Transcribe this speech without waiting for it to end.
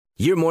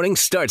Your morning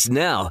starts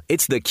now.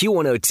 It's the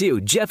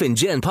Q102 Jeff and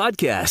Jen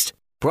podcast.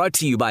 Brought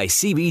to you by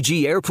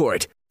CBG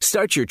Airport.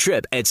 Start your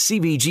trip at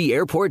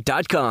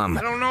CBGAirport.com.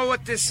 I don't know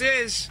what this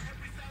is,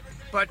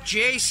 but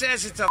Jay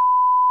says it's a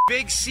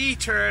big sea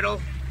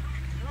turtle.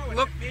 No,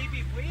 look,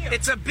 baby wheel.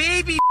 It's a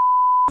baby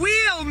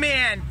wheel,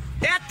 man.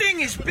 That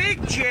thing is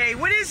big, Jay.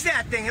 What is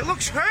that thing? It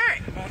looks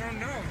hurt. I don't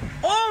know.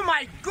 Oh,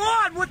 my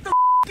God. What the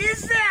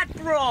is that,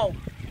 bro?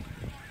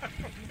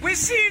 We're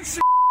seeing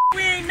some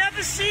we ain't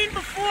never seen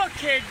before,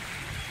 kid.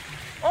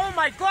 Oh,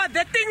 my God.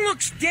 That thing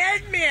looks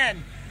dead,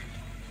 man.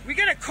 We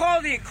gotta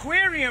call the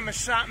aquarium or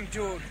something,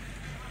 dude.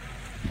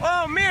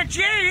 Oh, man,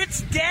 Jay,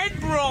 it's dead,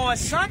 bro, or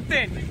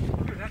something.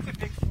 Dude, that's a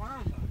big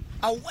flounder.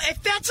 Oh,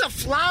 if that's a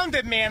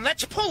flounder, man,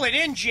 let's pull it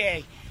in,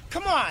 Jay.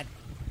 Come on.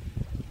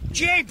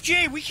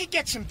 Jay, we could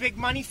get some big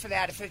money for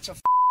that if it's a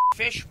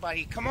fish,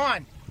 buddy. Come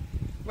on.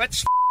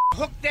 Let's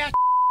hook that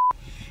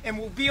and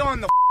we'll be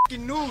on the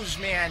news,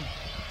 man.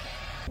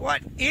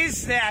 What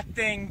is that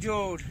thing,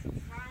 dude?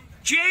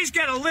 Jay's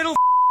got a little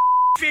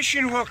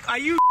fishing hook. Are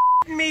you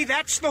me?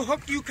 That's the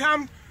hook you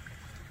come?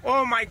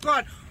 Oh, my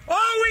God.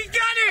 Oh, we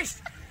got it!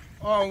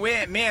 Oh,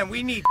 wait, man,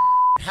 we need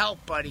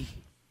help, buddy.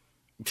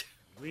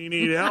 We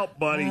need help,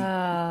 buddy.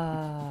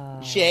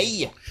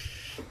 Jay.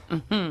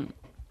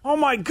 Oh,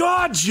 my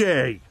God,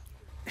 Jay.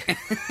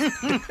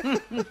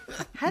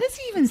 How does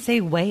he even say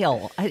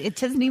whale? It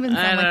doesn't even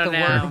sound like the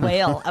word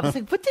whale. I was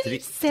like, what did he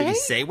say? Did he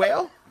say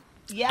whale?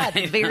 Yeah, at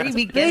the very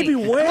beginning. Baby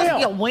whale. It must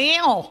be a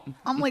whale.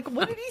 I'm like,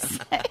 what did he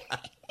say?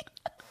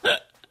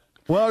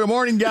 Well, good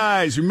morning,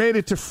 guys. We made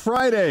it to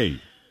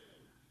Friday.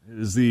 It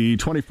is the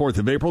 24th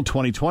of April,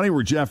 2020.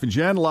 We're Jeff and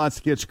Jen. Lots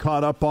to get you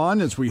caught up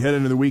on as we head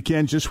into the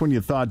weekend. Just when you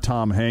thought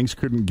Tom Hanks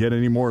couldn't get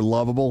any more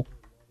lovable,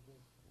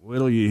 wait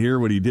till you hear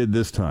what he did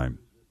this time.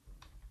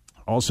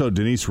 Also,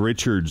 Denise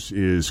Richards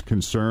is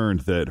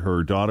concerned that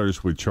her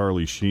daughters with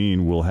Charlie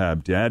Sheen will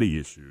have daddy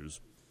issues.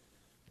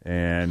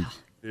 And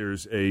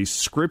there's a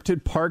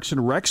scripted Parks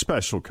and Rec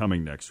special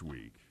coming next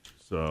week.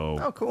 So,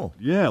 oh, cool.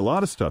 Yeah, a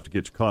lot of stuff to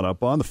get you caught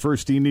up on. The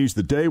first E-News of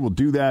the day, we'll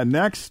do that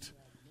next.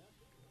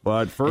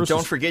 But first, and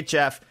don't forget,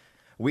 Jeff,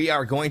 we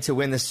are going to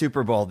win the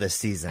Super Bowl this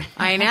season.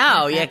 I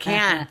know, you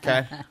can't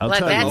Okay.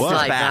 let that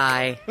slide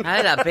by.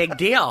 That's a big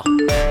deal.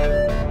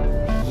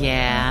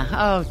 Yeah.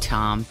 Oh,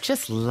 Tom,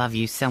 just love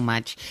you so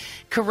much.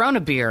 Corona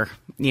beer,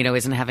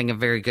 isn't having a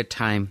very good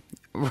time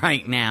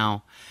right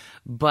now.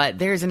 But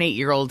there's an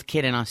 8-year-old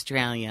kid in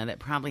Australia that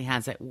probably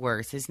has it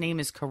worse. His name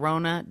is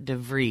Corona de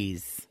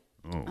Vries.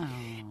 Oh.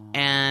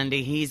 And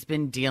he's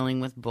been dealing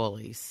with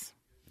bullies.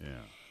 Yeah.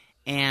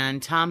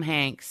 And Tom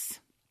Hanks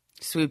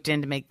swooped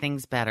in to make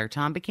things better.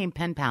 Tom became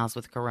pen pals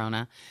with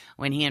Corona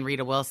when he and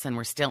Rita Wilson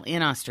were still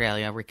in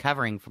Australia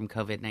recovering from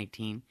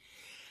COVID-19.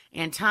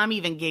 And Tom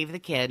even gave the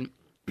kid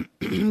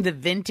the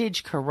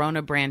vintage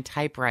Corona brand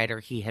typewriter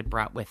he had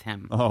brought with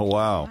him. Oh,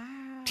 wow.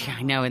 Yeah,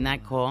 I know, isn't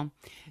that cool?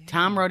 Yeah.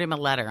 Tom wrote him a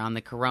letter on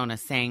the Corona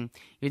saying,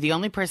 "You're the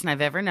only person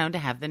I've ever known to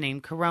have the name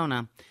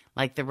Corona,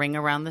 like the ring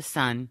around the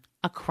sun,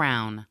 a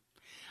crown.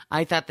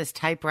 I thought this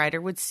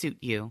typewriter would suit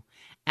you.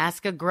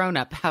 Ask a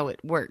grown-up how it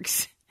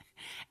works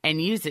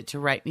and use it to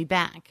write me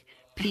back.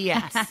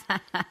 P.S."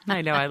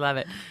 I know, I love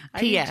it.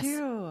 P.S.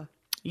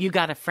 You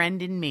got a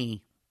friend in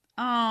me.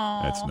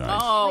 Oh, that's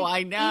nice. Oh, like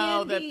I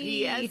know. Andy. The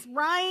P.S.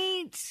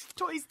 Right.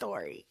 Toy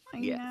Story. I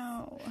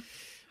know.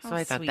 So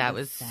I thought that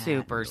was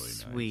super really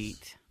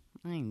sweet.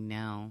 Nice. I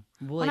know.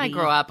 Woody. When I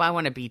grow up, I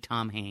want to be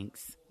Tom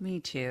Hanks. Me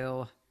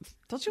too.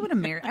 Don't you want to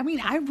marry? I mean,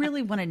 I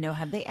really want to know,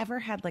 have they ever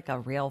had like a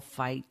real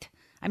fight?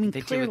 I mean, They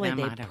do with clearly them?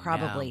 they I don't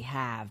probably know.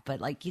 have, but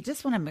like, you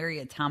just want to marry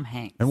a Tom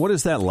Hanks. And what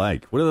is that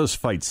like? What do those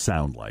fights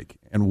sound like?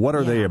 And what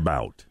are they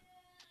about?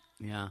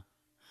 Yeah.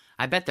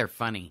 I bet they're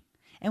funny.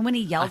 And when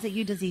he yells at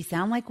you, does he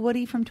sound like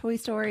Woody from Toy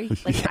Story?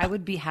 Like, I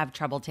would have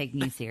trouble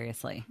taking you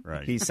seriously.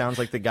 Right. He sounds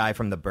like the guy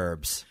from The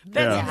Burbs.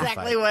 That's Yeah.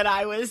 exactly what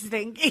I was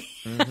thinking.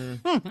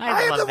 Mm-hmm.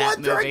 I am love the that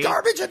one throwing movie.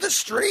 garbage at the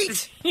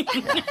street.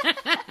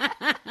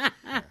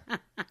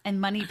 And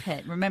Money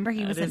Pit. Remember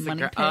he was in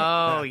Money Pit?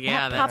 Oh,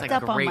 yeah. That That's popped a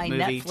up on great my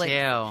movie,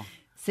 Netflix. too.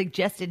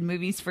 Suggested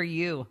movies for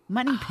you.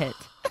 Money Pit.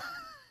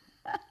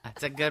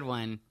 That's a good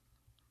one.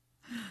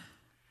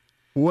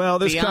 Well,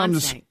 this Beyonce.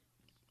 comes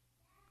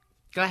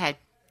Go ahead.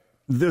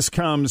 This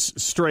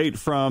comes straight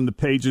from the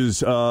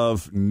pages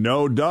of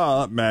No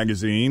Duh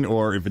magazine,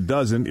 or if it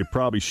doesn't, it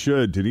probably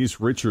should. Denise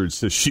Richards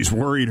says she's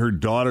worried her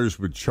daughters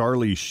with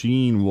Charlie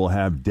Sheen will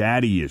have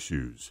daddy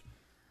issues.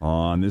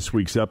 On this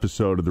week's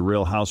episode of The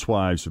Real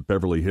Housewives of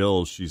Beverly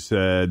Hills, she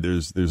said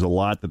there's a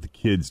lot that the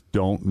kids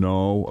don't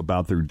know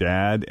about their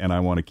dad, and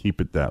I want to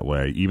keep it that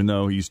way. Even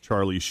though he's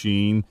Charlie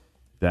Sheen,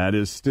 that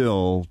is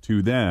still,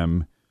 to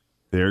them,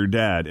 their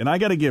dad. And I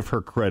got to give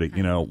her credit.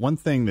 You know, one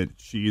thing that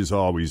she has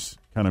always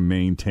kind of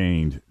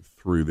maintained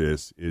through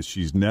this is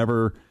she's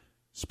never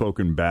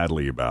spoken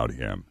badly about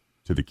him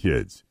to the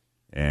kids.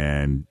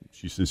 And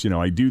she says,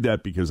 I do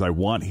that because I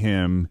want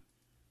him.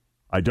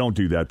 I don't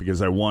do that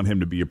because I want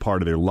him to be a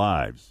part of their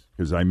lives.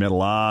 Because I met a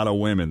lot of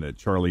women that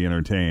Charlie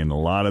entertained. A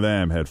lot of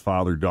them had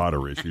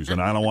father-daughter issues,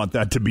 and I don't want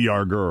that to be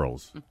our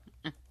girls.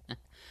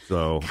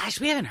 So, Gosh,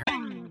 we haven't heard.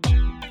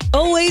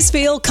 Always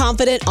feel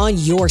confident on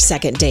your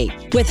second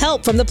date. With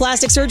help from the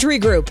Plastic Surgery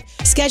Group.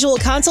 Schedule a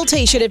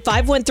consultation at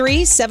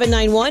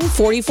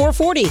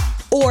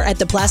 513-791-4440 or at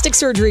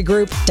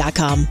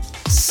theplasticsurgerygroup.com.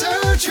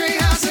 Surgery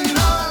has an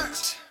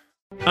art.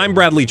 I'm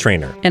Bradley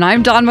Trainer. And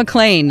I'm Don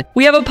McClain.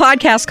 We have a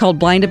podcast called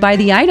Blinded by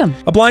the Item.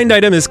 A blind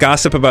item is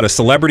gossip about a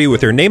celebrity with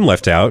their name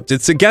left out.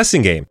 It's a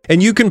guessing game,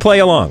 and you can play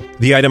along.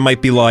 The item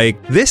might be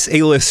like, this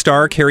A-list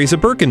star carries a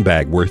Birkin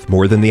bag worth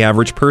more than the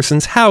average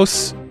person's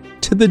house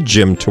to the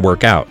gym to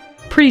work out.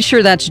 Pretty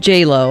sure that's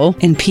J-Lo.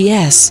 And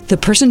P.S. the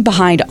person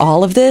behind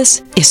all of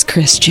this is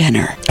Kris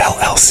Jenner,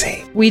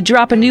 LLC. We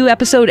drop a new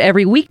episode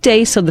every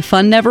weekday so the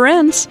fun never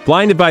ends.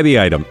 Blinded by the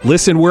Item.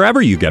 Listen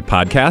wherever you get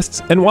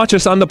podcasts and watch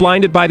us on the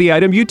Blinded by the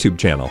Item YouTube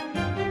channel.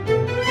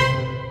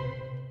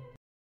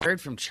 Heard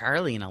from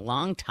Charlie in a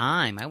long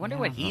time. I wonder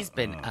what he's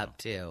been up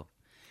to.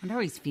 I wonder how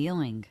he's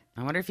feeling.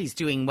 I wonder if he's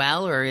doing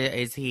well or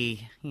is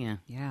he, Yeah.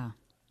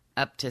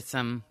 up to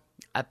some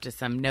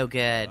no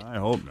good. I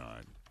hope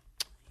not.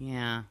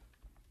 Yeah.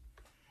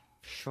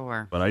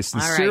 Sure. But I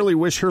sincerely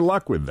wish her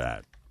luck with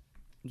that.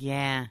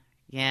 Yeah.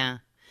 I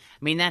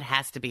mean, that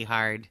has to be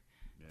hard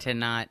to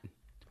not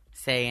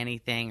say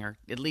anything or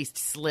at least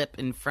slip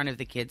in front of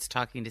the kids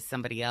talking to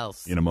somebody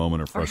else. In a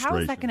moment of frustration. Or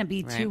how is that going to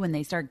be, too, when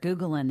they start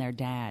Googling their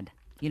dad?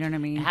 You know what I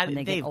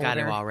mean? They've got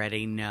to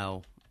already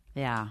know.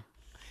 Yeah.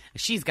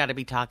 She's got to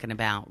be talking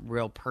about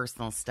real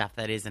personal stuff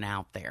that isn't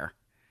out there.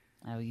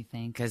 Oh, you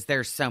think? Because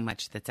there's so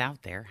much that's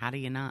out there. How do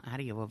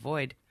you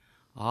avoid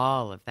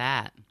all of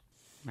that?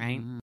 Right?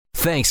 Mm-hmm.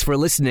 Thanks for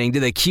listening to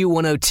the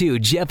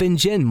Q102 Jeff and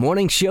Jen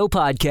Morning Show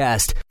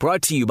podcast,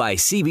 brought to you by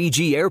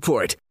CBG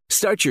Airport.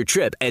 Start your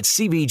trip at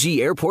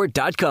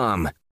CBGAirport.com.